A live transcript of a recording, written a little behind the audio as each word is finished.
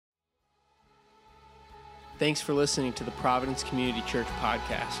Thanks for listening to the Providence Community Church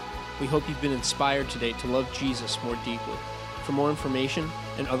podcast. We hope you've been inspired today to love Jesus more deeply. For more information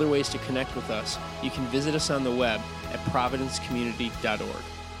and other ways to connect with us, you can visit us on the web at providencecommunity.org. All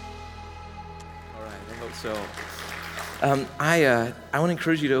right, I hope so. I want to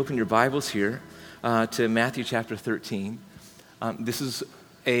encourage you to open your Bibles here to Matthew chapter 13. This is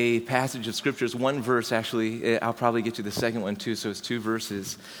a passage of Scripture. It's one verse, actually. I'll probably get you the second one, too, so it's two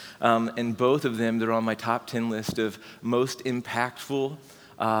verses. And both of them, they're on my top 10 list of most impactful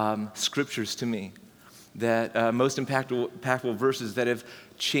Scriptures to me. That most impactful verses that have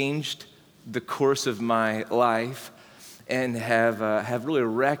changed the course of my life and have really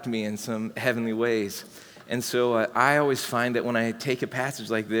wrecked me in some heavenly ways. And so I always find that when I take a passage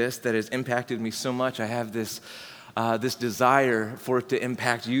like this that has impacted me so much, I have this desire for it to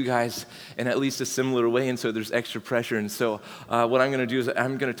impact you guys in at least a similar way, and so there's extra pressure. And so what I'm going to do is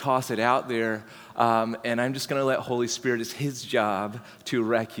I'm going to toss it out there, and I'm just going to let Holy Spirit, it's His job to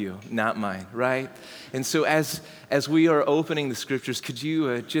wreck you, not mine, right? And so as we are opening the Scriptures, could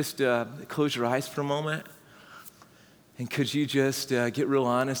you just close your eyes for a moment? And could you just get real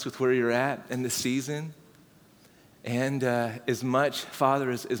honest with where you're at in this season? And as much,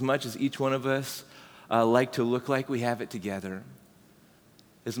 Father, as much as each one of us like to look like we have it together,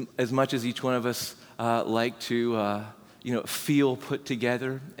 as much as each one of us like to feel put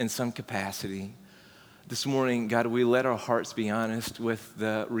together in some capacity, this morning, God, we let our hearts be honest with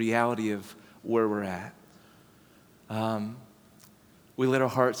the reality of where we're at. We let our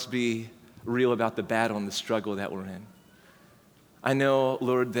hearts be real about the battle and the struggle that we're in. I know,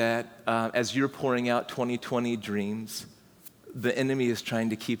 Lord, that as you're pouring out 2020 dreams, the enemy is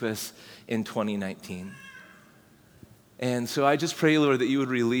trying to keep us in 2019. And so I just pray, Lord, that you would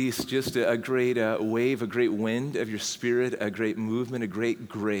release just a great wave, a great wind of your Spirit, a great movement, a great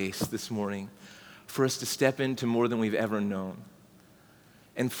grace this morning for us to step into more than we've ever known,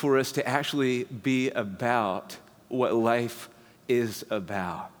 and for us to actually be about what life is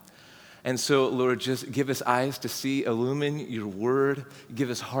about. And so, Lord, just give us eyes to see, illumine your word, give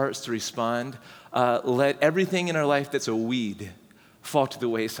us hearts to respond. Let everything in our life that's a weed fall to the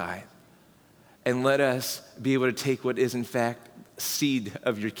wayside. And let us be able to take what is, in fact, seed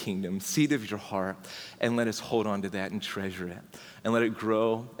of your kingdom, seed of your heart, and let us hold on to that and treasure it. And let it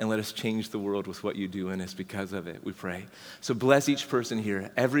grow, and let us change the world with what you do in us because of it, we pray. So bless each person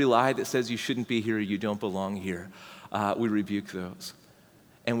here. Every lie that says you shouldn't be here, you don't belong here, we rebuke those.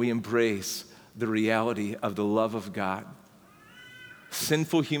 And we embrace the reality of the love of God.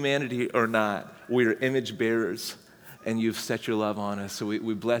 Sinful humanity or not, we are image bearers, and you've set your love on us. So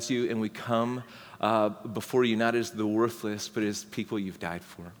we bless you, and we come before you not as the worthless, but as people you've died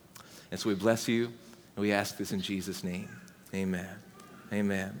for. And so we bless you, and we ask this in Jesus' name. Amen.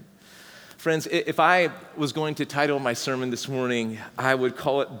 Amen. Friends, if I was going to title my sermon this morning, I would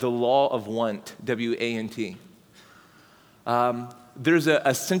call it The Law of Want, W-A-N-T. There's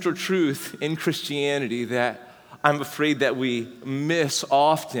a central truth in Christianity that I'm afraid that we miss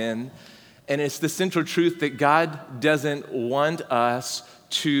often, and it's the central truth that God doesn't want us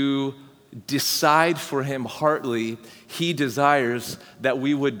to decide for Him heartily. He desires that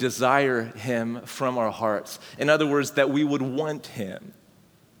we would desire Him from our hearts. In other words, that we would want Him.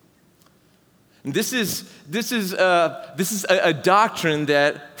 And this is a doctrine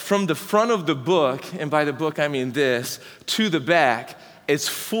that from the front of the book, and by the book I mean this, to the back, is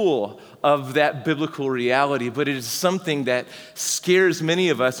full of that biblical reality, but it is something that scares many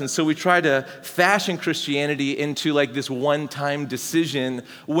of us, and so we try to fashion Christianity into like this one-time decision,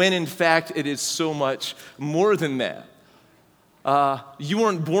 when in fact it is so much more than that. You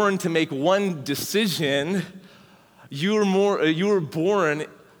weren't born to make one decision. You were born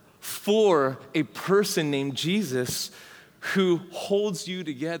for a person named Jesus who holds you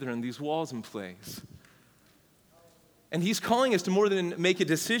together in these walls in place. And He's calling us to more than make a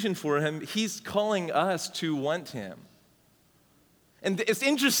decision for Him. He's calling us to want Him. And it's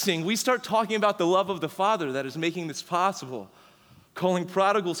interesting, we start talking about the love of the Father that is making this possible, calling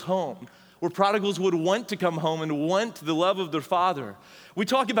prodigals home, where prodigals would want to come home and want the love of their Father. We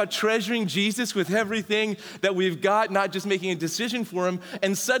talk about treasuring Jesus with everything that we've got, not just making a decision for Him,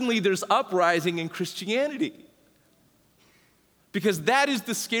 and suddenly there's uprising in Christianity. Because that is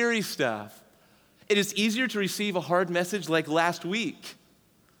the scary stuff. It is easier to receive a hard message like last week,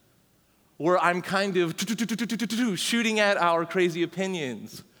 where I'm kind of shooting at our crazy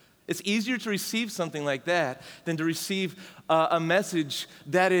opinions. It's easier to receive something like that than to receive a message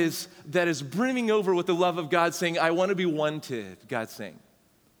that is brimming over with the love of God, saying, I want to be wanted, God's saying.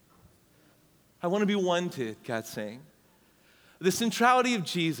 I want to be wanted, God's saying. The centrality of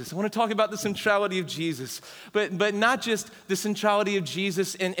Jesus. I want to talk about the centrality of Jesus, but not just the centrality of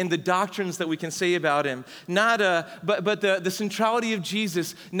Jesus and the doctrines that we can say about him. But the centrality of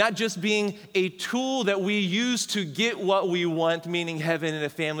Jesus, not just being a tool that we use to get what we want, meaning heaven and a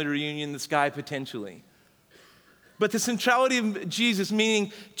family reunion in the sky potentially. But the centrality of Jesus,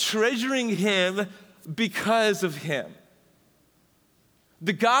 meaning treasuring him because of him.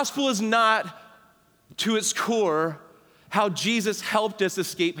 The gospel is not, to its core, how Jesus helped us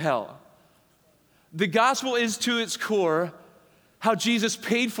escape hell. The gospel is, to its core, how Jesus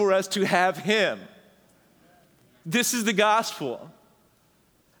paid for us to have him. This is the gospel.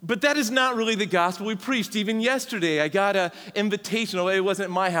 But that is not really the gospel we preached. Even yesterday, I got an invitation. It wasn't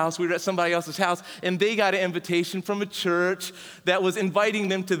at my house. We were at somebody else's house, and they got an invitation from a church that was inviting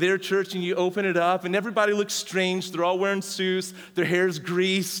them to their church, and you open it up, and everybody looks strange. They're all wearing suits. Their hair's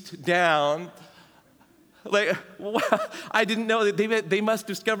greased down. Like, wow, I didn't know that they must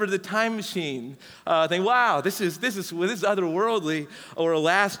discover the time machine. Wow, this is otherworldly or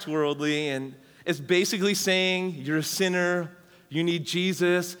last worldly, and it's basically saying you're a sinner, you need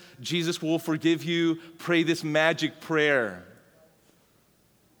Jesus, Jesus will forgive you, pray this magic prayer.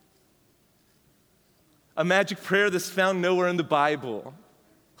 A magic prayer that's found nowhere in the Bible.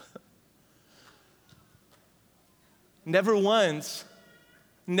 Never once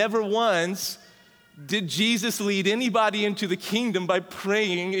did Jesus lead anybody into the kingdom by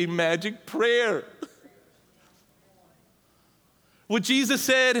praying a magic prayer. What Jesus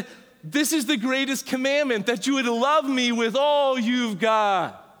said, this is the greatest commandment, that you would love me with all you've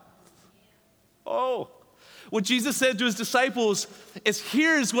got. Oh, what Jesus said to his disciples is,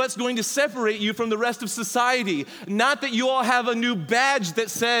 here's what's going to separate you from the rest of society. Not that you all have a new badge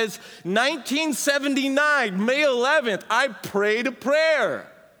that says, 1979, May 11th, I prayed a prayer.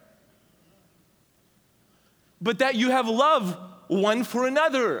 But that you have love one for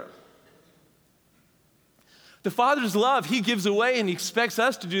another. The Father's love, he gives away, and he expects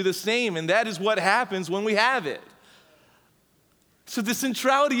us to do the same, and that is what happens when we have it. So the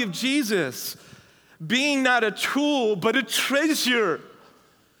centrality of Jesus, being not a tool, but a treasure,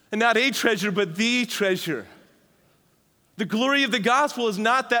 and not a treasure, but the treasure. The glory of the gospel is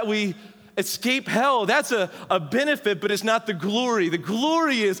not that we escape hell. That's a benefit, but it's not the glory. The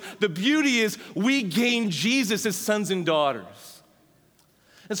glory is, the beauty is, we gain Jesus as sons and daughters.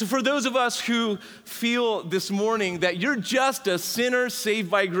 And so for those of us who feel this morning that you're just a sinner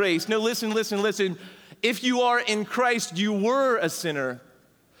saved by grace, no, listen. If you are in Christ, you were a sinner.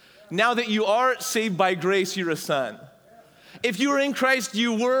 Now that you are saved by grace, you're a son. If you were in Christ,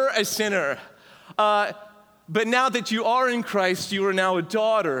 you were a sinner. But now that you are in Christ, you are now a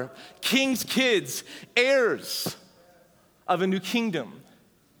daughter, king's kids, heirs of a new kingdom.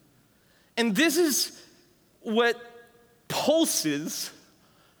 And this is what pulses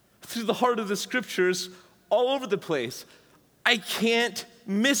through the heart of the scriptures all over the place. I can't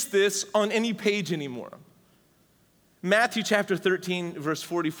miss this on any page anymore. Matthew chapter 13, verse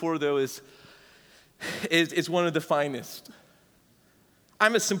 44, though, is one of the finest.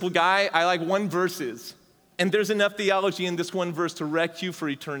 I'm a simple guy. I like one verses. And there's enough theology in this one verse to wreck you for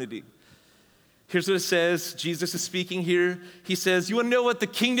eternity. Here's what it says. Jesus is speaking here. He says, you want to know what the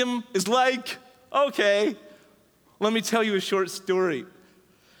kingdom is like? Okay. Let me tell you a short story.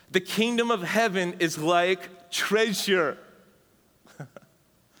 The kingdom of heaven is like treasure.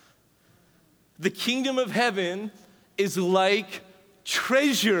 The kingdom of heaven is like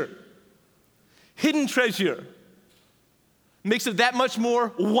treasure. Hidden treasure. Makes it that much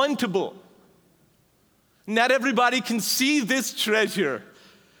more wantable. Not everybody can see this treasure.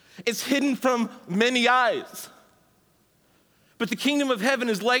 It's hidden from many eyes. But the kingdom of heaven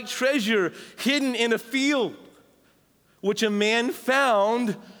is like treasure hidden in a field, which a man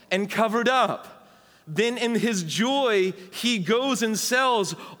found and covered up. Then in his joy, he goes and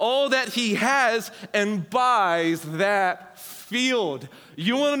sells all that he has and buys that field.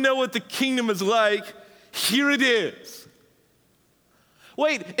 You want to know what the kingdom is like? Here it is.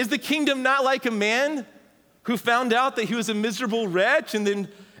 Wait, is the kingdom not like a man who found out that he was a miserable wretch and then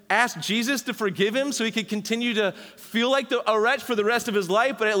asked Jesus to forgive him so he could continue to feel like a wretch for the rest of his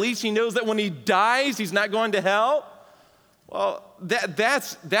life, but at least he knows that when he dies, he's not going to hell? Well,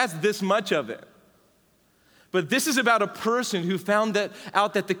 that's this much of it. But this is about a person who found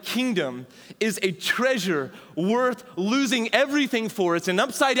out that the kingdom is a treasure worth losing everything for. It's an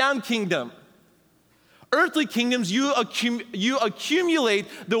upside-down kingdom. Earthly kingdoms, you accumulate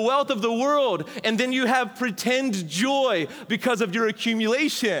the wealth of the world, and then you have pretend joy because of your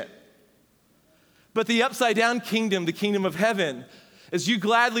accumulation. But the upside-down kingdom, the kingdom of heaven, As you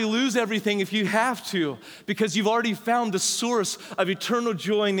gladly lose everything if you have to, because you've already found the source of eternal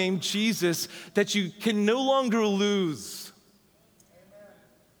joy named Jesus that you can no longer lose.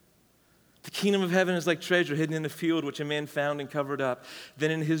 The kingdom of heaven is like treasure hidden in a field, which a man found and covered up.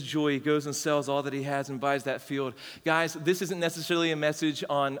 Then in his joy, he goes and sells all that he has and buys that field. Guys, this isn't necessarily a message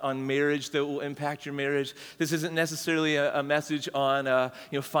on marriage that will impact your marriage. This isn't necessarily a message on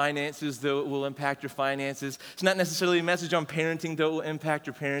finances that will impact your finances. It's not necessarily a message on parenting that will impact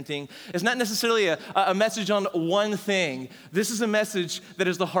your parenting. It's not necessarily a message on one thing. This is a message that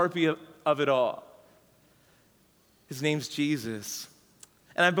is the heartbeat of it all. His name's Jesus.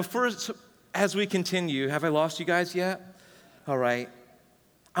 And as we continue, have I lost you guys yet? All right.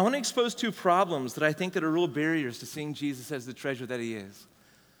 I want to expose two problems that I think that are real barriers to seeing Jesus as the treasure that he is.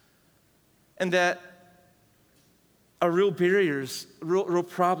 And that are real barriers, real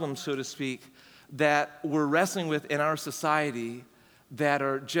problems, so to speak, that we're wrestling with in our society that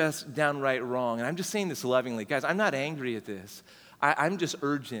are just downright wrong. And I'm just saying this lovingly. Guys, I'm not angry at this. I'm just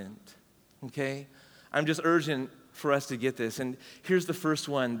urgent, okay? I'm just urgent for us to get this. And here's the first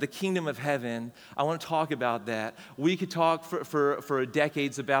one, the kingdom of heaven. I want to talk about that. We could talk for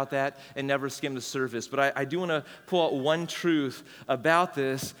decades about that and never skim the surface, but I do want to pull out one truth about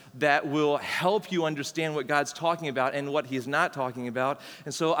this that will help you understand what God's talking about and what he's not talking about.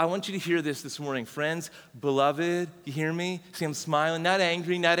 And so I want you to hear this morning. Friends, beloved, you hear me? See, I'm smiling, not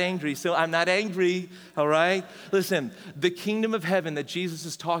angry. So I'm not angry, all right? Listen, the kingdom of heaven that Jesus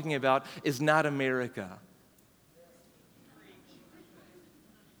is talking about is not America.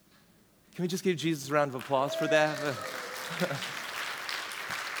 Can we just give Jesus a round of applause for that?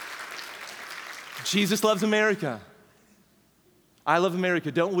 Jesus loves America. I love America,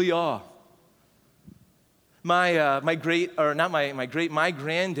 don't we all? My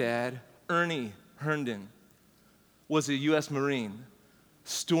granddad, Ernie Herndon, was a U.S. Marine,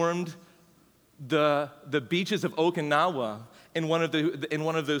 stormed the beaches of Okinawa in one of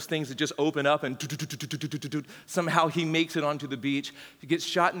those things that just open up and somehow he makes it onto the beach. He gets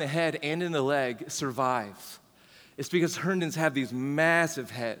shot in the head and in the leg, survives. It's because Herndons have these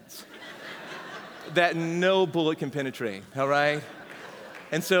massive heads that no bullet can penetrate, all right?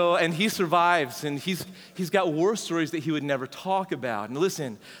 And he survives, and he's got war stories that he would never talk about. And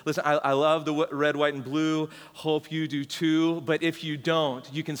listen, I love the red, white, and blue. Hope you do too. But if you don't,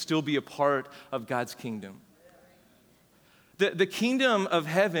 you can still be a part of God's kingdom. The kingdom of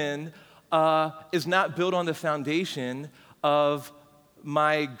heaven is not built on the foundation of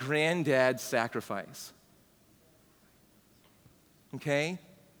my granddad's sacrifice. Okay?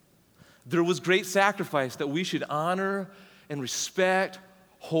 There was great sacrifice that we should honor and respect,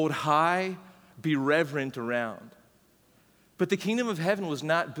 hold high, be reverent around. But the kingdom of heaven was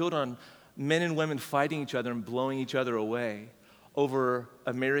not built on men and women fighting each other and blowing each other away over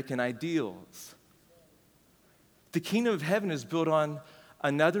American ideals. The kingdom of heaven is built on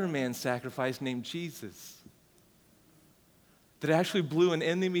another man's sacrifice named Jesus that actually blew an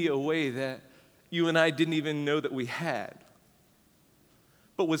enemy away that you and I didn't even know that we had,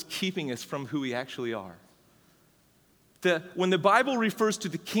 but was keeping us from who we actually are. When the Bible refers to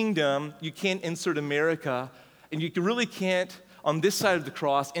the kingdom, you can't insert America, and you really can't, on this side of the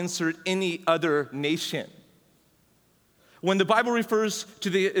cross, insert any other nation. When the Bible refers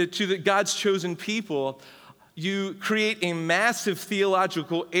to God's chosen people, you create a massive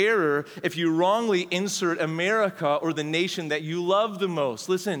theological error if you wrongly insert America or the nation that you love the most.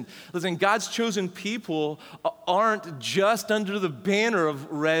 Listen, God's chosen people aren't just under the banner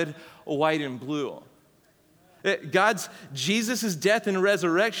of red, white, and blue. Jesus' death and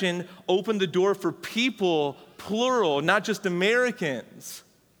resurrection opened the door for people, plural, not just Americans.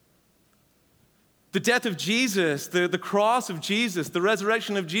 The death of Jesus, the cross of Jesus, the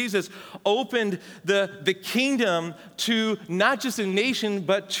resurrection of Jesus opened the kingdom to not just a nation,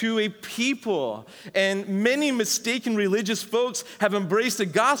 but to a people. And many mistaken religious folks have embraced a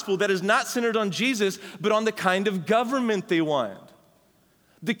gospel that is not centered on Jesus, but on the kind of government they want.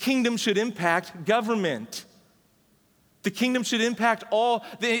 The kingdom should impact government. The kingdom should impact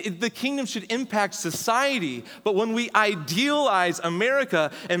the kingdom should impact society. But when we idealize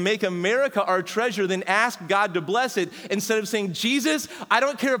America and make America our treasure, then ask God to bless it, instead of saying, Jesus, I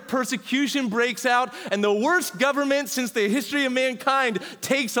don't care if persecution breaks out and the worst government since the history of mankind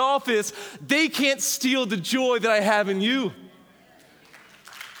takes office, they can't steal the joy that I have in you.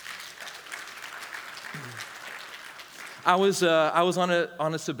 I was on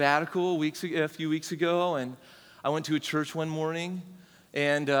a sabbatical a few weeks ago, and I went to a church one morning,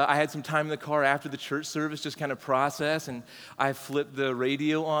 And I had some time in the car after the church service, just kind of process, and I flipped the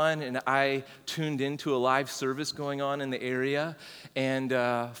radio on, and I tuned into a live service going on in the area. And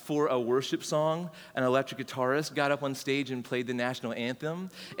for a worship song, an electric guitarist got up on stage and played the national anthem,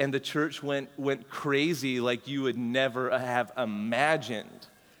 and the church went crazy like you would never have imagined.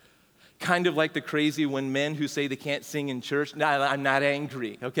 Kind of like the crazy when men who say they can't sing in church, no, I'm not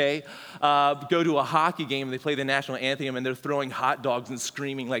angry, okay? Go to a hockey game and they play the national anthem and they're throwing hot dogs and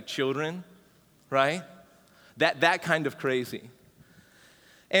screaming like children, right? That kind of crazy.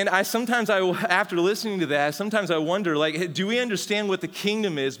 And after listening to that, sometimes I wonder, like, do we understand what the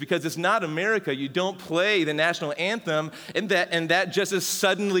kingdom is? Because it's not America. You don't play the national anthem and that just is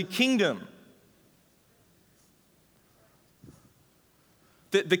suddenly kingdom.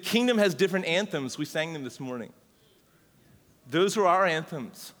 The kingdom has different anthems. We sang them this morning. Those are our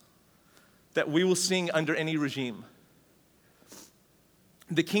anthems that we will sing under any regime.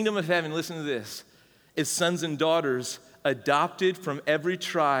 The kingdom of heaven, listen to this, is sons and daughters adopted from every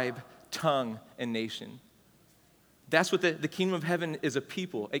tribe, tongue, and nation. That's what the kingdom of heaven is, a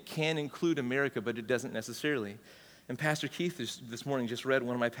people. It can include America, but it doesn't necessarily. And Pastor Keith this morning just read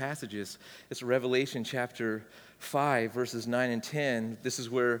one of my passages. It's Revelation chapter 5, verses 9 and 10. This is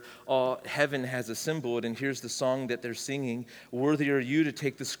where all heaven has assembled, and here's the song that they're singing. Worthy are you to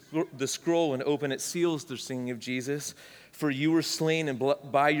take the scroll and open its seals, they're singing of Jesus. For you were slain, and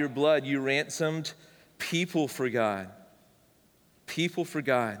by your blood you ransomed people for God. People for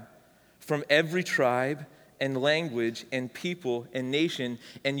God. From every tribe and language and people and nation,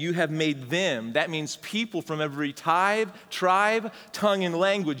 and you have made them, that means people from every tribe, tongue, and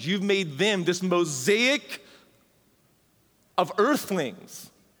language, you've made them this mosaic of earthlings,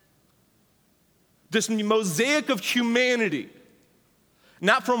 this mosaic of humanity,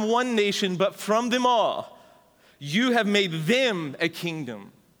 not from one nation, but from them all. You have made them a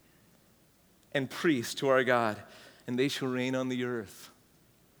kingdom and priests to our God, and they shall reign on the earth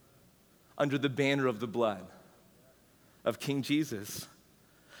under the banner of the blood of King Jesus.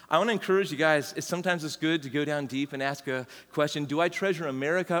 I want to encourage you guys, sometimes it's good to go down deep and ask a question, do I treasure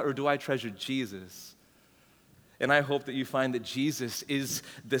America or do I treasure Jesus? And I hope that you find that Jesus is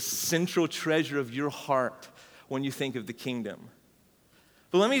the central treasure of your heart when you think of the kingdom.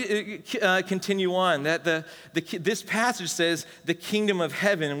 But let me continue on. This passage says the kingdom of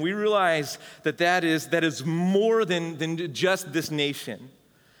heaven, and we realize that is more than just this nation.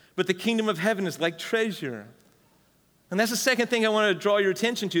 But the kingdom of heaven is like treasure. And that's the second thing I want to draw your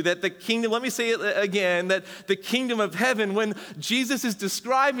attention to, that the kingdom, let me say it again, that the kingdom of heaven, when Jesus is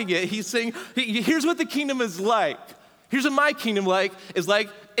describing it, he's saying, here's what the kingdom is like. Here's what my kingdom is like.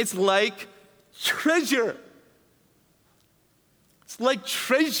 It's like treasure. It's like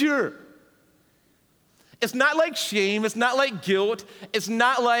treasure. It's not like shame. It's not like guilt. It's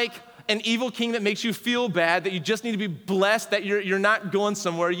not like an evil king that makes you feel bad, that you just need to be blessed, that you're not going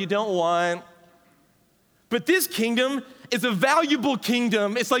somewhere you don't want. But this kingdom is a valuable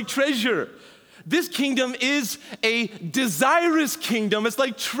kingdom. It's like treasure. This kingdom is a desirous kingdom. It's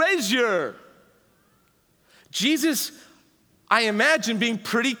like treasure. Jesus, I imagine, being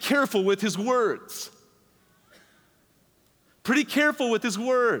pretty careful with his words. Pretty careful with his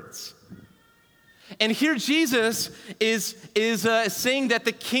words. And here Jesus is saying that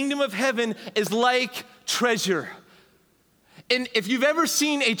the kingdom of heaven is like treasure. And if you've ever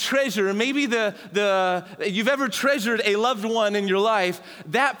seen a treasure, maybe you've ever treasured a loved one in your life,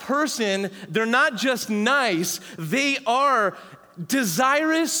 that person, they're not just nice, they are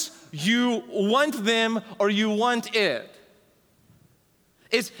desirous. You want them or you want it.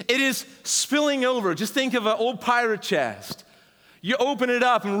 It is spilling over. Just think of an old pirate chest. You open it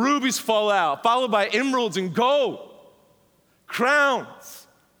up and rubies fall out, followed by emeralds and gold, crowns.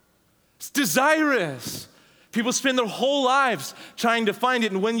 It's desirous. People spend their whole lives trying to find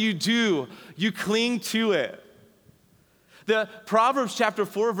it, and when you do, you cling to it. The Proverbs chapter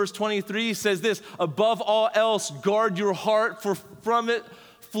 4, verse 23 says this, above all else, guard your heart, for from it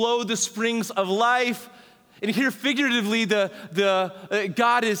flow the springs of life. And here figuratively,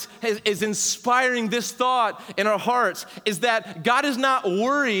 God is inspiring this thought in our hearts, is that God is not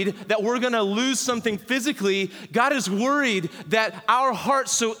worried that we're going to lose something physically. God is worried that our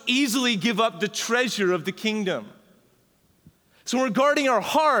hearts so easily give up the treasure of the kingdom. So we're guarding our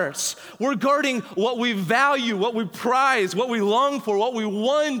hearts. We're guarding what we value, what we prize, what we long for, what we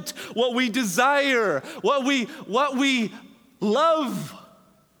want, what we desire, what we love.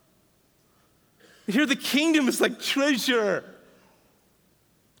 Here the kingdom is like treasure.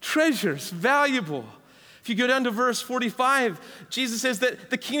 Treasure is valuable. If you go down to verse 45, Jesus says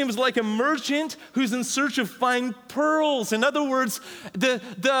that the kingdom is like a merchant who's in search of fine pearls. In other words,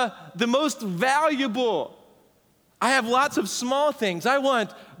 the most valuable. I have lots of small things. I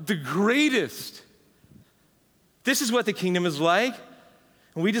want the greatest. This is what the kingdom is like.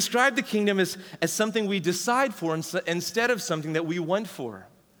 And we describe the kingdom as something we decide for instead of something that we want for.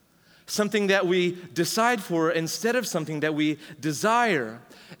 Something that we decide for instead of something that we desire.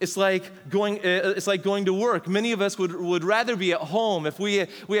 It's like going to work. Many of us would rather be at home if we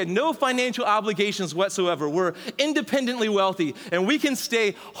had no financial obligations whatsoever. We're independently wealthy, and we can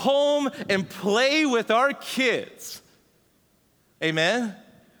stay home and play with our kids. Amen?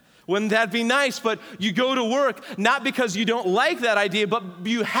 Wouldn't that be nice? But you go to work not because you don't like that idea, but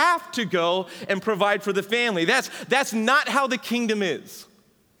you have to go and provide for the family. That's not how the kingdom is.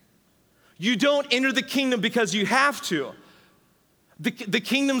 You don't enter the kingdom because you have to. The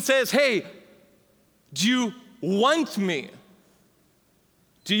kingdom says, hey, do you want me?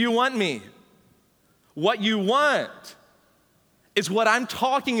 Do you want me? What you want is what I'm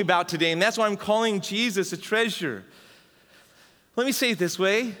talking about today, and that's why I'm calling Jesus a treasure. Let me say it this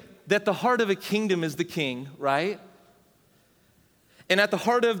way, that the heart of a kingdom is the king, right? And at the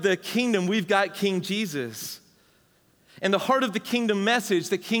heart of the kingdom, we've got King Jesus. And the heart of the kingdom message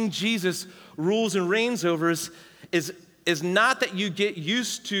that King Jesus rules and reigns over is not that you get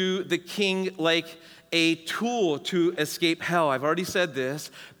used to the king like a tool to escape hell. I've already said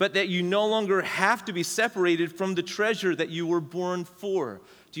this, but that you no longer have to be separated from the treasure that you were born for.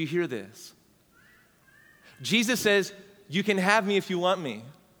 Do you hear this? Jesus says, you can have me if you want me.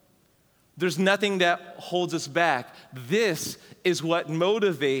 There's nothing that holds us back. This is what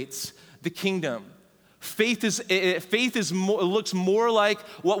motivates the kingdom. Faith looks more like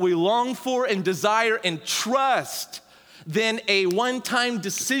what we long for and desire and trust than a one-time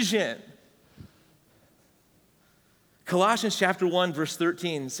decision. Colossians chapter 1, verse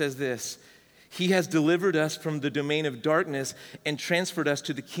 13 says this, He has delivered us from the domain of darkness and transferred us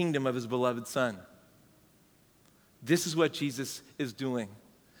to the kingdom of His beloved Son. This is what Jesus is doing.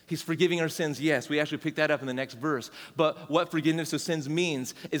 He's forgiving our sins, yes. We actually pick that up in the next verse. But what forgiveness of sins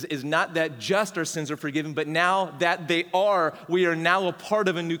means is not that just our sins are forgiven, but now that we are now a part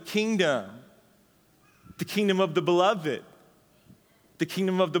of a new kingdom. The kingdom of the beloved. The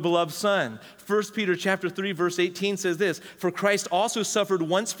kingdom of the beloved Son. 1 Peter chapter 3, verse 18 says this, For Christ also suffered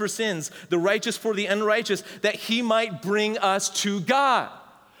once for sins, the righteous for the unrighteous, that He might bring us to God.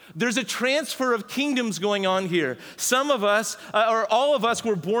 There's a transfer of kingdoms going on here. Some of us, or all of us,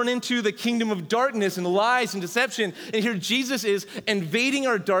 were born into the kingdom of darkness and lies and deception. And here Jesus is invading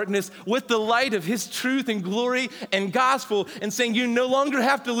our darkness with the light of His truth and glory and gospel and saying, you no longer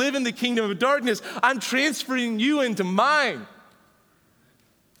have to live in the kingdom of darkness. I'm transferring you into mine.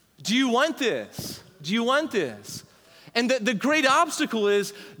 Do you want this? Do you want this? And the great obstacle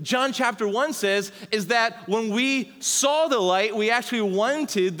is, John chapter 1 says, is that when we saw the light, we actually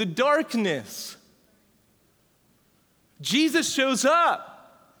wanted the darkness. Jesus shows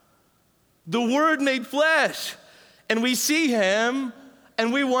up, the Word made flesh, and we see Him,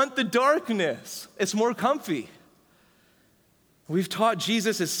 and we want the darkness. It's more comfy. We've taught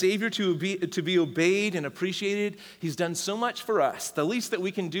Jesus as Savior to be obeyed and appreciated. He's done so much for us. The least that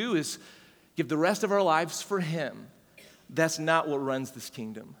we can do is give the rest of our lives for Him. That's not what runs this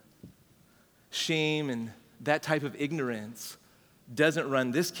kingdom. Shame and that type of ignorance doesn't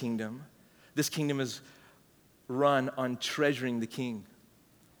run this kingdom. This kingdom is run on treasuring the King,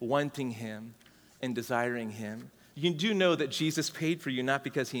 wanting Him and desiring Him. You do know that Jesus paid for you not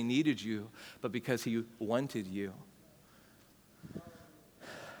because He needed you, but because He wanted you.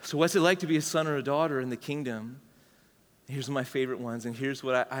 So what's it like to be a son or a daughter in the kingdom? Here's my favorite ones, and here's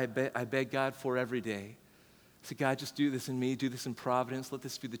what I beg God for every day. Say, God, just do this in me, do this in Providence. Let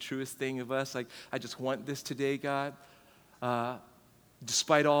this be the truest thing of us. Like, I just want this today, God.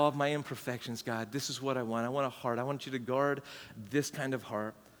 Despite all of my imperfections, God, this is what I want. I want a heart. I want you to guard this kind of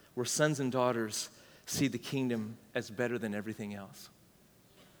heart where sons and daughters see the kingdom as better than everything else.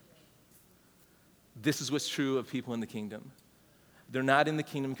 This is what's true of people in the kingdom. They're not in the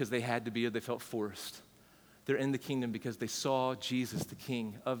kingdom because they had to be or they felt forced. They're in the kingdom because they saw Jesus, the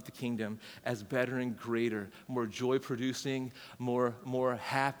King of the kingdom, as better and greater, more joy-producing, more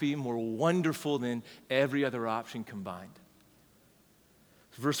happy, more wonderful than every other option combined.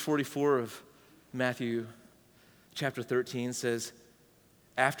 Verse 44 of Matthew chapter 13 says,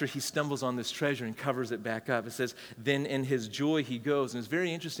 after he stumbles on this treasure and covers it back up, it says, then in his joy he goes. And it's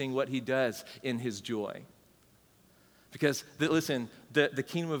very interesting what he does in his joy. Because, listen, the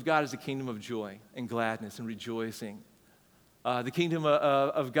kingdom of God is a kingdom of joy and gladness and rejoicing. The kingdom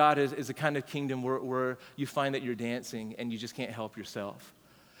of God is a kind of kingdom where you find that you're dancing and you just can't help yourself.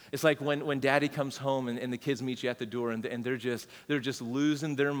 It's like when daddy comes home and the kids meet you at the door and they're just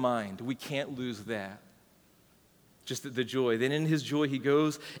losing their mind. We can't lose that. Just the joy. Then in his joy, he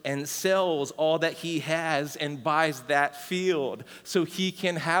goes and sells all that he has and buys that field so he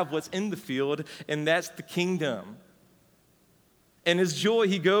can have what's in the field, and that's the kingdom. In his joy,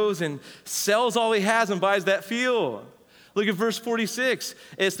 he goes and sells all he has and buys that field. Look at verse 46.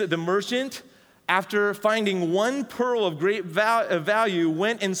 It's that the merchant, after finding one pearl of great value,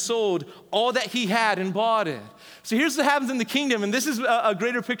 went and sold all that he had and bought it. So here's what happens in the kingdom, and this is a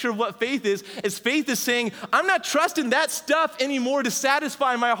greater picture of what faith is faith is saying, I'm not trusting that stuff anymore to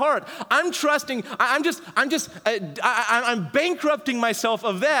satisfy my heart. I'm bankrupting myself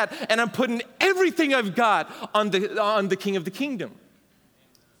of that, and I'm putting everything I've got on the King of the kingdom.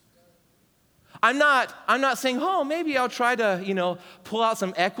 I'm not saying, oh, maybe I'll try to, pull out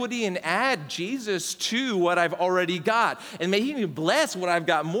some equity and add Jesus to what I've already got. And maybe he bless what I've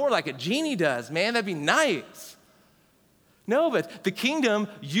got more like a genie does. Man, that'd be nice. No, but the kingdom,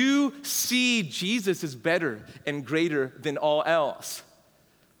 you see Jesus is better and greater than all else.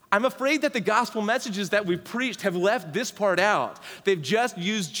 I'm afraid that the gospel messages that we've preached have left this part out. They've just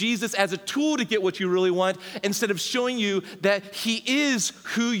used Jesus as a tool to get what you really want instead of showing you that he is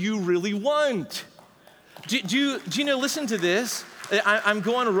who you really want. Do you know, listen to this. I'm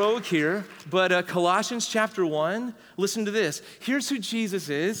going rogue here, but Colossians chapter 1, listen to this. Here's who Jesus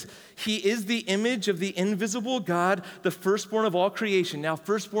is. He is the image of the invisible God, the firstborn of all creation. Now,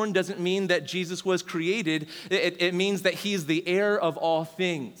 firstborn doesn't mean that Jesus was created. It means that he is the heir of all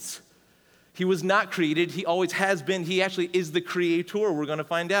things. He was not created. He always has been. He actually is the creator. We're going to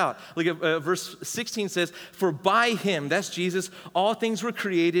find out. Look at verse 16 says, for by him, that's Jesus, all things were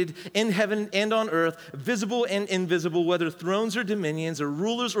created in heaven and on earth, visible and invisible, whether thrones or dominions or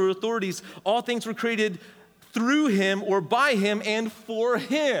rulers or authorities, all things were created through him or by him and for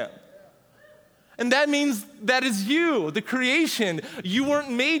him. And that means that is you, the creation. You weren't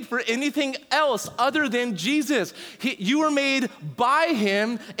made for anything else other than Jesus. You were made by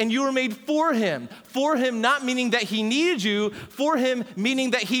him and you were made for him. For him not meaning that he needed you, for him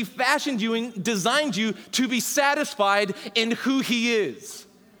meaning that he fashioned you and designed you to be satisfied in who he is.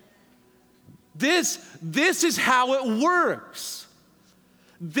 This is how it works.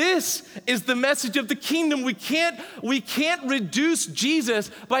 This is the message of the kingdom. We can't reduce Jesus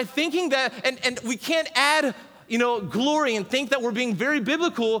by thinking that, and we can't add, glory and think that we're being very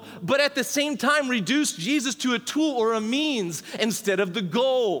biblical, but at the same time reduce Jesus to a tool or a means instead of the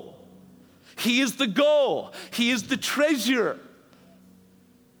goal. He is the goal. He is the treasure.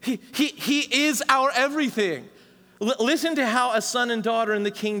 He is our everything. Listen to how a son and daughter in the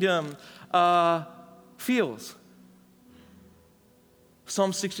kingdom feels.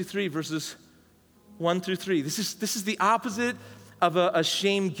 Psalm 63, verses 1 through 3. This is the opposite of a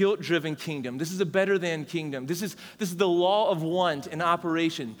shame, guilt-driven kingdom. This is a better than kingdom. This is the law of want in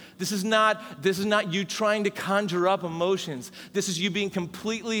operation. This is not you trying to conjure up emotions. This is you being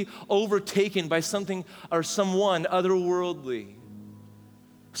completely overtaken by something or someone otherworldly.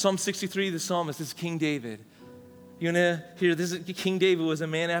 Psalm 63, the psalmist, this is King David. You want to hear this? King David was a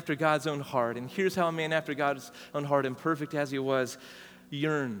man after God's own heart. And here's how a man after God's own heart, and perfect as he was,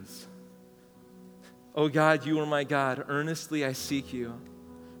 yearns. Oh God, you are my God. Earnestly I seek you.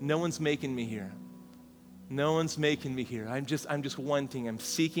 No one's making me here. No one's making me here. I'm just wanting. I'm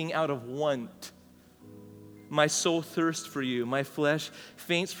seeking out of want. My soul thirsts for you. My flesh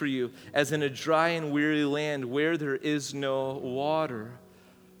faints for you, as in a dry and weary land where there is no water.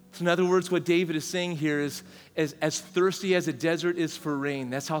 So in other words, what David is saying here is as thirsty as a desert is for rain,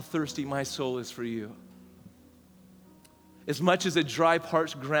 that's how thirsty my soul is for you. As much as a dry,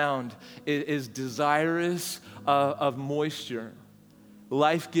 parched ground is desirous of moisture,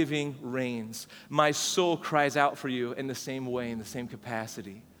 life-giving rains, my soul cries out for you in the same way, in the same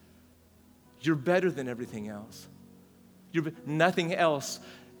capacity. You're better than everything else. Nothing else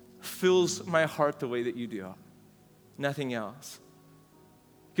fills my heart the way that you do. Nothing else.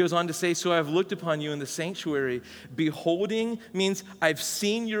 He goes on to say, so I've looked upon you in the sanctuary. Beholding means I've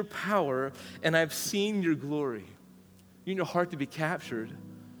seen your power and I've seen your glory. You need your heart to be captured.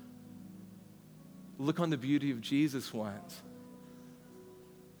 Look on the beauty of Jesus once.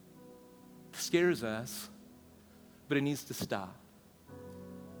 It scares us, but it needs to stop.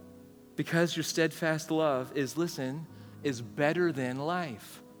 Because your steadfast love is better than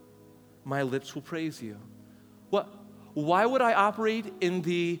life. My lips will praise you. Why would I operate in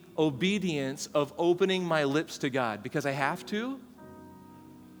the obedience of opening my lips to God? Because I have to?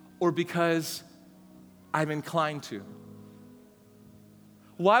 Or because I'm inclined to?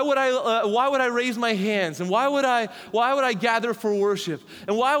 Why would I raise my hands? And why would I gather for worship?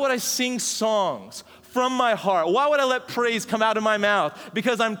 And why would I sing songs from my heart? Why would I let praise come out of my mouth?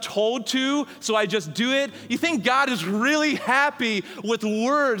 Because I'm told to, so I just do it? You think God is really happy with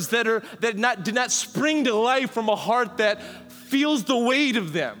words that did not spring to life from a heart that feels the weight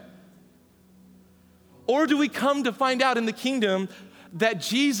of them? Or do we come to find out in the kingdom that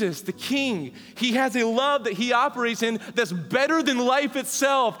Jesus, the King, he has a love that he operates in that's better than life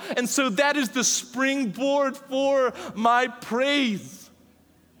itself. And so that is the springboard for my praise.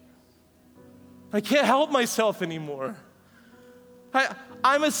 I can't help myself anymore.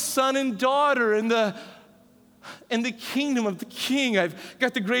 I'm a son and daughter in the kingdom of the King. I've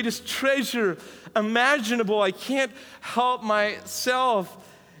got the greatest treasure imaginable. I can't help myself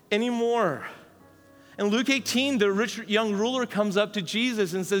anymore. In Luke 18, the rich young ruler comes up to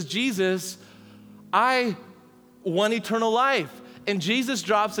Jesus and says, Jesus, I want eternal life. And Jesus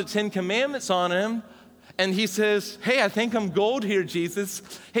drops the 10 Commandments on him, and he says, hey, I think I'm gold here, Jesus.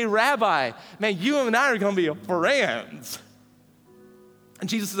 Hey, Rabbi, man, you and I are going to be friends. And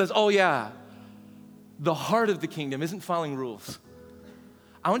Jesus says, oh, yeah, the heart of the kingdom isn't following rules.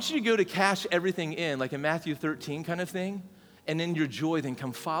 I want you to go to cash everything in, like in Matthew 13 kind of thing, and in your joy, then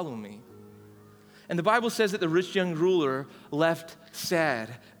come follow me. And the Bible says that the rich young ruler left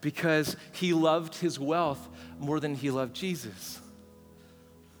sad because he loved his wealth more than he loved Jesus.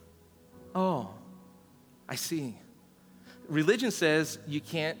 Oh, I see. Religion says you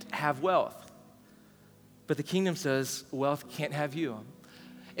can't have wealth, but the kingdom says wealth can't have you.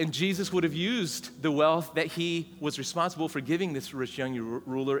 And Jesus would have used the wealth that he was responsible for giving this rich young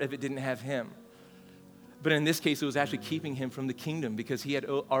ruler if it didn't have him. But in this case, it was actually keeping him from the kingdom because he had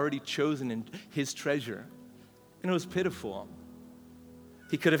already chosen his treasure. And it was pitiful.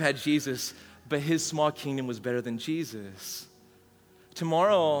 He could have had Jesus, but his small kingdom was better than Jesus.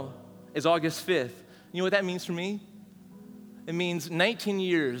 Tomorrow is August 5th. You know what that means for me? It means 19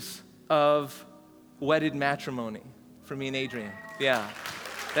 years of wedded matrimony for me and Adrian. Yeah,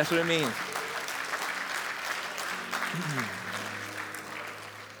 that's what it means.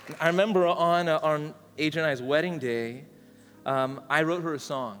 I remember on Adrian and I's wedding day, I wrote her a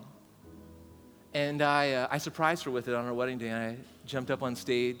song. And I surprised her with it on her wedding day. And I jumped up on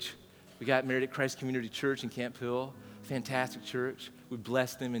stage. We got married at Christ Community Church in Camp Hill. Fantastic church. We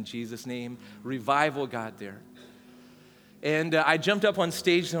blessed them in Jesus' name. Revival got there. And I jumped up on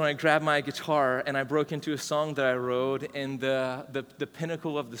stage and I grabbed my guitar and I broke into a song that I wrote. And the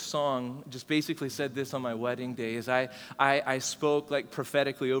pinnacle of the song just basically said this on my wedding day is I spoke like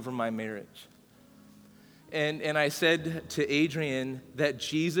prophetically over my marriage. And I said to Adrian that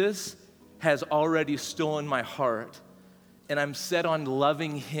Jesus has already stolen my heart and I'm set on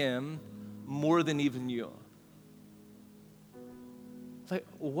loving him more than even you. It's like,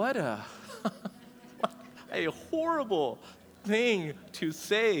 what a horrible thing to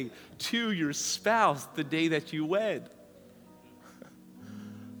say to your spouse the day that you wed.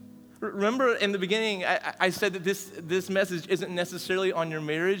 Remember in the beginning, I said that this message isn't necessarily on your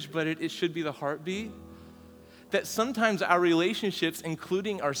marriage, but it should be the heartbeat. That sometimes our relationships,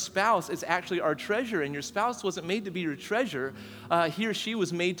 including our spouse, is actually our treasure, and your spouse wasn't made to be your treasure. He or she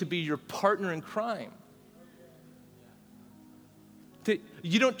was made to be your partner in crime.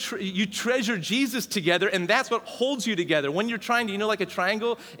 You treasure Jesus together, and that's what holds you together. When you're trying to, like a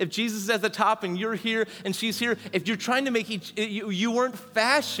triangle, if Jesus is at the top and you're here and she's here, if you're trying to make you weren't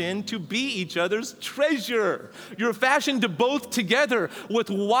fashioned to be each other's treasure. You're fashioned to both together with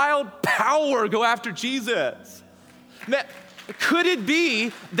wild power go after Jesus. Man, could it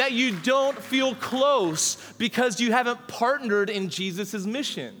be that you don't feel close because you haven't partnered in Jesus'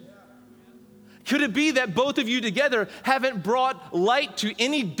 mission? Could it be that both of you together haven't brought light to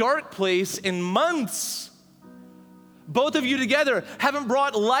any dark place in months? Both of you together haven't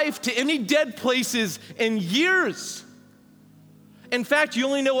brought life to any dead places in years. In fact, you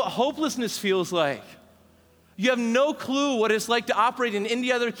only know what hopelessness feels like. You have no clue what it's like to operate in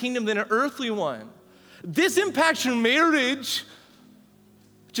any other kingdom than an earthly one. This impacts your marriage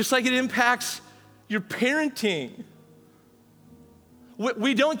just like it impacts your parenting.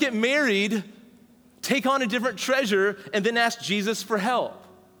 We don't get married, take on a different treasure, and then ask Jesus for help.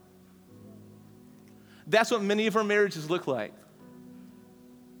 That's what many of our marriages look like.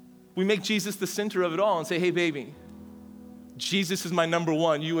 We make Jesus the center of it all and say, hey, baby, Jesus is my number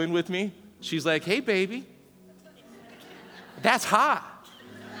one. You in with me? She's like, hey, baby, that's hot.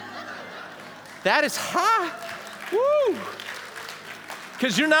 That is hot. Woo.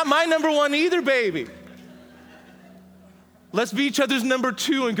 Because you're not my number one either, baby. Let's be each other's number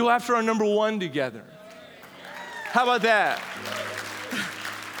two and go after our number one together. How about that?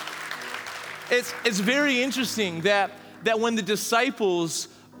 it's very interesting that when the disciples,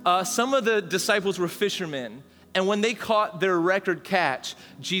 some of the disciples were fishermen, and when they caught their record catch,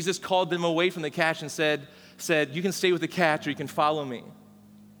 Jesus called them away from the catch and said, you can stay with the catch or you can follow me.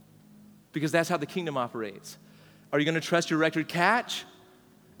 Because that's how the kingdom operates. Are you going to trust your record catch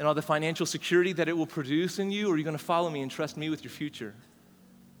and all the financial security that it will produce in you, or are you going to follow me and trust me with your future?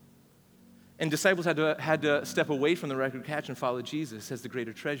 And disciples had to step away from the record catch and follow Jesus as the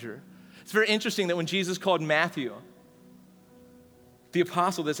greater treasure. It's very interesting that when Jesus called Matthew, the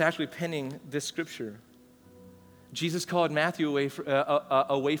apostle that's actually penning this scripture, Jesus called Matthew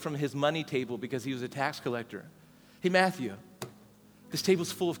away from his money table because he was a tax collector. Hey, Matthew, this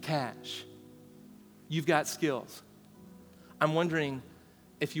table's full of cash. You've got skills. I'm wondering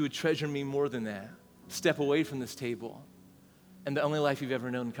if you would treasure me more than that. Step away from this table, and the only life you've ever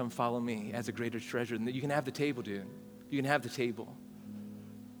known, come follow me as a greater treasure. And you can have the table, dude. You can have the table.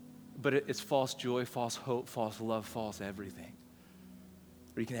 But it's false joy, false hope, false love, false everything.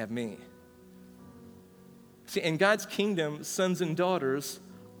 Or you can have me. See, in God's kingdom, sons and daughters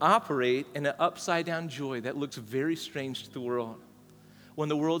operate in an upside-down joy that looks very strange to the world. When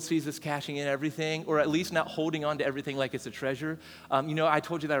the world sees us cashing in everything, or at least not holding on to everything like it's a treasure. I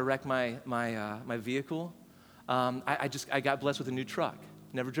told you that I wrecked my vehicle. I got blessed with a new truck.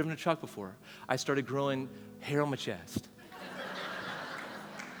 Never driven a truck before. I started growing hair on my chest.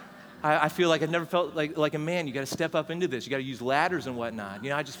 I feel like I've never felt like a man. You got to step up into this. You got to use ladders and whatnot.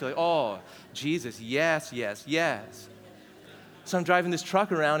 I just feel like, oh, Jesus, yes, yes, yes. So I'm driving this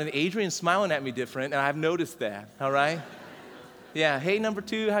truck around, and Adrian's smiling at me different, and I've noticed that, all right? Yeah, hey, number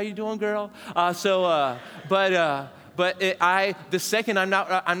 2, how you doing, girl? The second I'm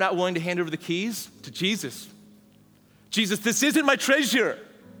not willing to hand over the keys to Jesus. Jesus, this isn't my treasure.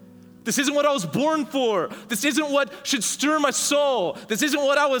 This isn't what I was born for. This isn't what should stir my soul. This isn't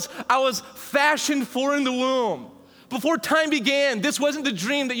what I was fashioned for in the womb. Before time began, this wasn't the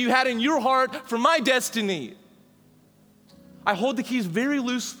dream that you had in your heart for my destiny. I hold the keys very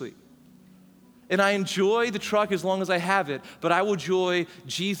loosely. And I enjoy the truck as long as I have it, but I will enjoy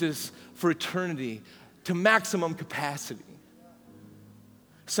Jesus for eternity to maximum capacity.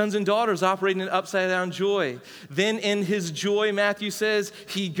 Sons and daughters operate in an upside-down joy. Then in his joy, Matthew says,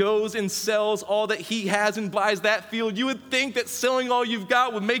 he goes and sells all that he has and buys that field. You would think that selling all you've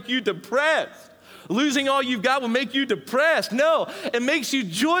got would make you depressed. Losing all you've got will make you depressed. No, it makes you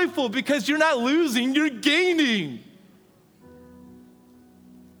joyful because you're not losing, you're gaining.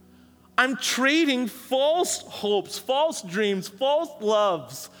 I'm trading false hopes, false dreams, false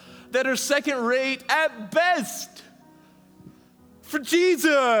loves that are second rate at best for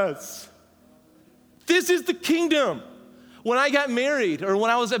Jesus. This is the kingdom. When I got married, or when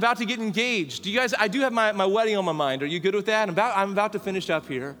I was about to get engaged, I do have my wedding on my mind. Are you good with that? I'm about to finish up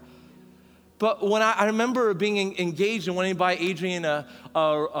here. But when I remember being engaged and wanting to buy Adrian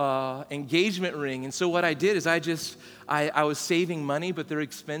a engagement ring. And so what I did is I was saving money, but they're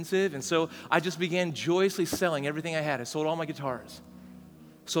expensive. And so I just began joyously selling everything I had. I sold all my guitars,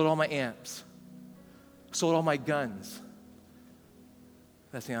 sold all my amps, sold all my guns.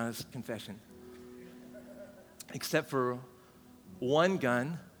 That's the honest confession. Except for one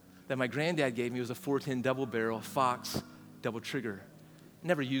gun that my granddad gave me. It was a 410 double barrel Fox double trigger.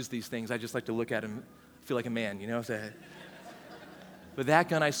 Never used these things. I just like to look at them, feel like a man, But that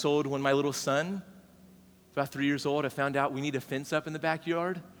gun I sold when my little son, about 3 years old, I found out we need a fence up in the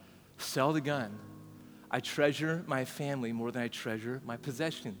backyard. Sell the gun. I treasure my family more than I treasure my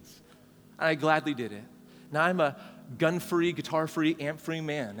possessions. And I gladly did it. Now I'm a gun-free, guitar-free, amp-free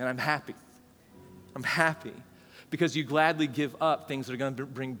man, and I'm happy. I'm happy because you gladly give up things that are going to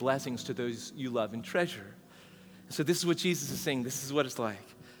bring blessings to those you love and treasure. So this is what Jesus is saying. This is what it's like.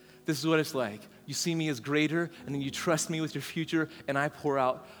 This is what it's like. You see me as greater, and then you trust me with your future, and I pour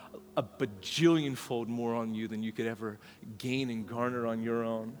out a bajillion-fold more on you than you could ever gain and garner on your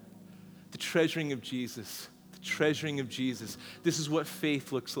own. The treasuring of Jesus. The treasuring of Jesus. This is what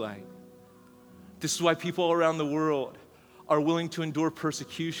faith looks like. This is why people all around the world are willing to endure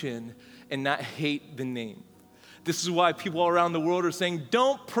persecution and not hate the name. This is why people all around the world are saying,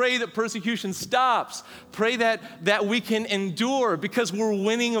 don't pray that persecution stops. Pray that we can endure because we're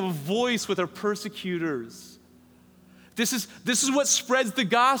winning a voice with our persecutors. This is what spreads the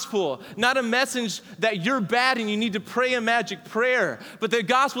gospel, not a message that you're bad and you need to pray a magic prayer, but the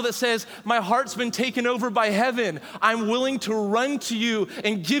gospel that says, my heart's been taken over by heaven. I'm willing to run to you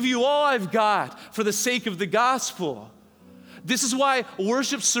and give you all I've got for the sake of the gospel. This is why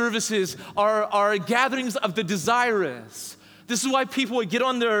worship services are gatherings of the desirous. This is why people would get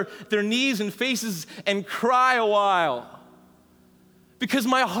on their knees and faces and cry a while. Because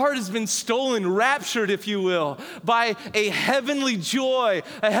my heart has been stolen, raptured, if you will, by a heavenly joy,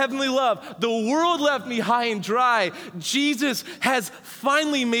 a heavenly love. The world left me high and dry. Jesus has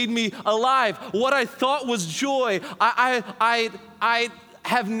finally made me alive. What I thought was joy, I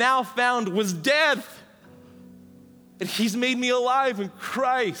have now found was death. And he's made me alive in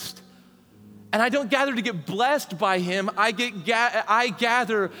Christ. And I don't gather to get blessed by him. I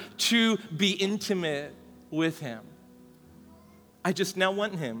gather to be intimate with him. I just now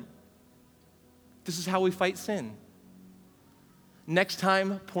want him. This is how we fight sin. Next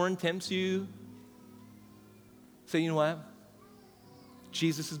time porn tempts you, say, you know what?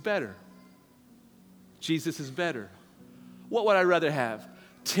 Jesus is better. Jesus is better. What would I rather have?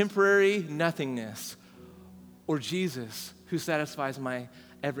 Temporary nothingness or Jesus who satisfies my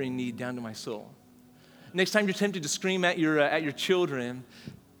every need down to my soul? Next time you're tempted to scream at your children,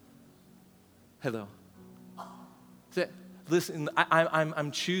 hello. Listen,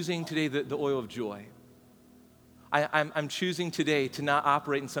 I'm choosing today the oil of joy. I'm choosing today to not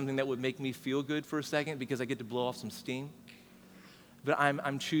operate in something that would make me feel good for a second because I get to blow off some steam. But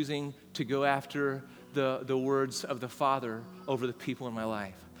I'm choosing to go after the words of the Father over the people in my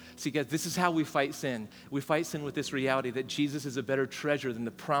life. See, guys, this is how we fight sin. We fight sin with this reality that Jesus is a better treasure than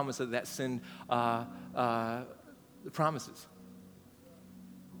the promise that sin promises.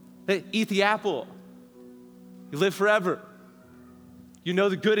 Hey, eat the apple. You live forever. You know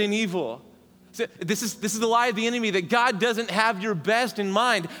the good and evil. So this is the lie of the enemy, that God doesn't have your best in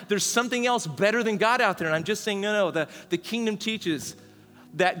mind. There's something else better than God out there. And I'm just saying, no. The kingdom teaches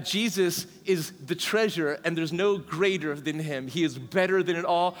that Jesus is the treasure and there's no greater than him. He is better than it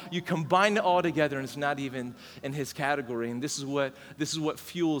all. You combine it all together and it's not even in his category. And this is what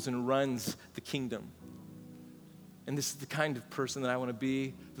fuels and runs the kingdom. And this is the kind of person that I want to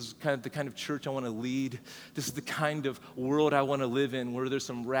be. This is the kind of church I want to lead. This is the kind of world I want to live in, where there's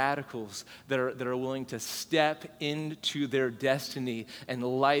some radicals that are willing to step into their destiny and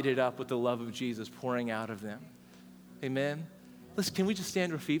light it up with the love of Jesus pouring out of them. Amen? Listen, can we just stand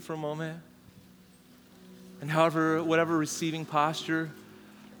to our feet for a moment? And whatever receiving posture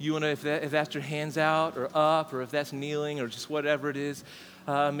you want to, if that's your hands out or up, or if that's kneeling or just whatever it is,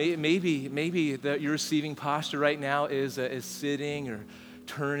 maybe your receiving posture right now is sitting or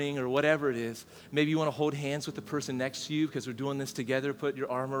turning or whatever it is. Maybe you want to hold hands with the person next to you because we're doing this together. Put your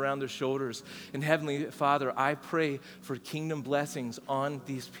arm around their shoulders. And Heavenly Father, I pray for kingdom blessings on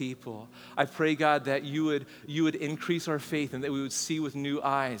these people. I pray, God, that you would increase our faith and that we would see with new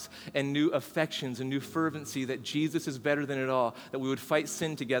eyes and new affections and new fervency that Jesus is better than it all, that we would fight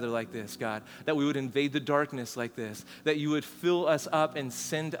sin together like this, God, that we would invade the darkness like this, that you would fill us up and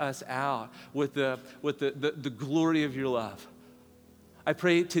send us out with the glory of your love. I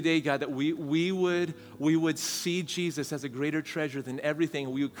pray today, God, that we would see Jesus as a greater treasure than everything.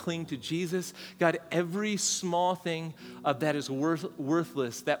 We would cling to Jesus. God, every small thing that is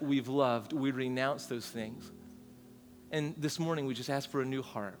worthless that we've loved, we renounce those things. And this morning, we just ask for a new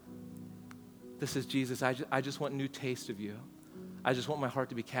heart. This is Jesus, I just want a new taste of you. I just want my heart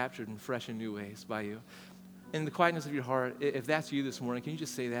to be captured in fresh and new ways by you. In the quietness of your heart, if that's you this morning, can you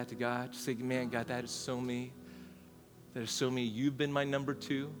just say that to God? Just say, man, God, that is so me. That is so me. You've been my number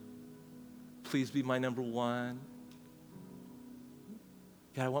 2. Please be my number 1.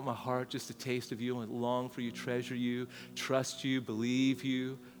 God, I want my heart just a taste of you. I want to long for you, treasure you, trust you, believe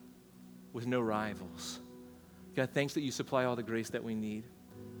you with no rivals. God, thanks that you supply all the grace that we need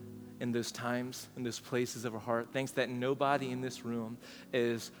in those times, in those places of our heart. Thanks that nobody in this room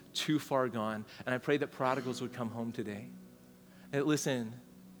is too far gone. And I pray that prodigals would come home today. And listen,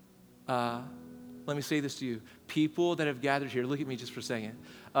 let me say this to you. People that have gathered here, look at me just for a second.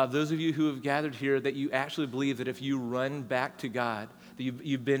 Those of you who have gathered here, that you actually believe that if you run back to God, that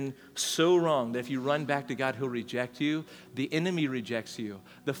you've been so wrong that if you run back to God, he'll reject you. The enemy rejects you.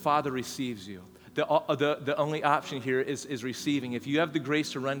 The Father receives you. The only option here is receiving. If you have the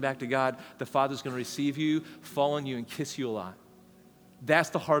grace to run back to God, the Father's going to receive you, fall on you, and kiss you a lot. That's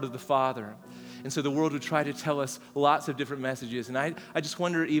the heart of the Father. And so the world would try to tell us lots of different messages. And I just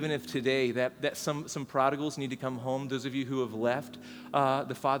wonder, even if today that some prodigals need to come home, those of you who have left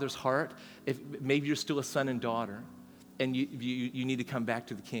the Father's heart, if maybe you're still a son and daughter and you need to come back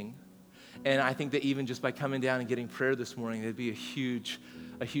to the King. And I think that even just by coming down and getting prayer this morning, that'd be a huge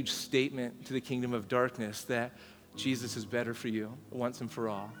statement to the kingdom of darkness that Jesus is better for you once and for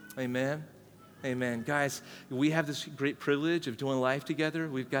all. Amen. Amen. Guys, we have this great privilege of doing life together.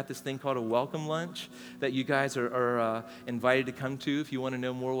 We've got this thing called a welcome lunch that you guys are invited to come to if you want to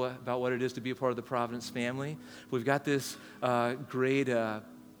know more about what it is to be a part of the Providence family. We've got this great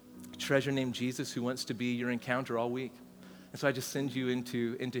treasure named Jesus who wants to be your encounter all week. And so I just send you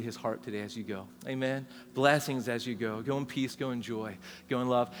into his heart today as you go. Amen. Blessings as you go. Go in peace, go in joy, go in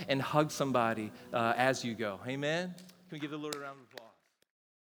love, and hug somebody as you go. Amen. Can we give the Lord a round of applause?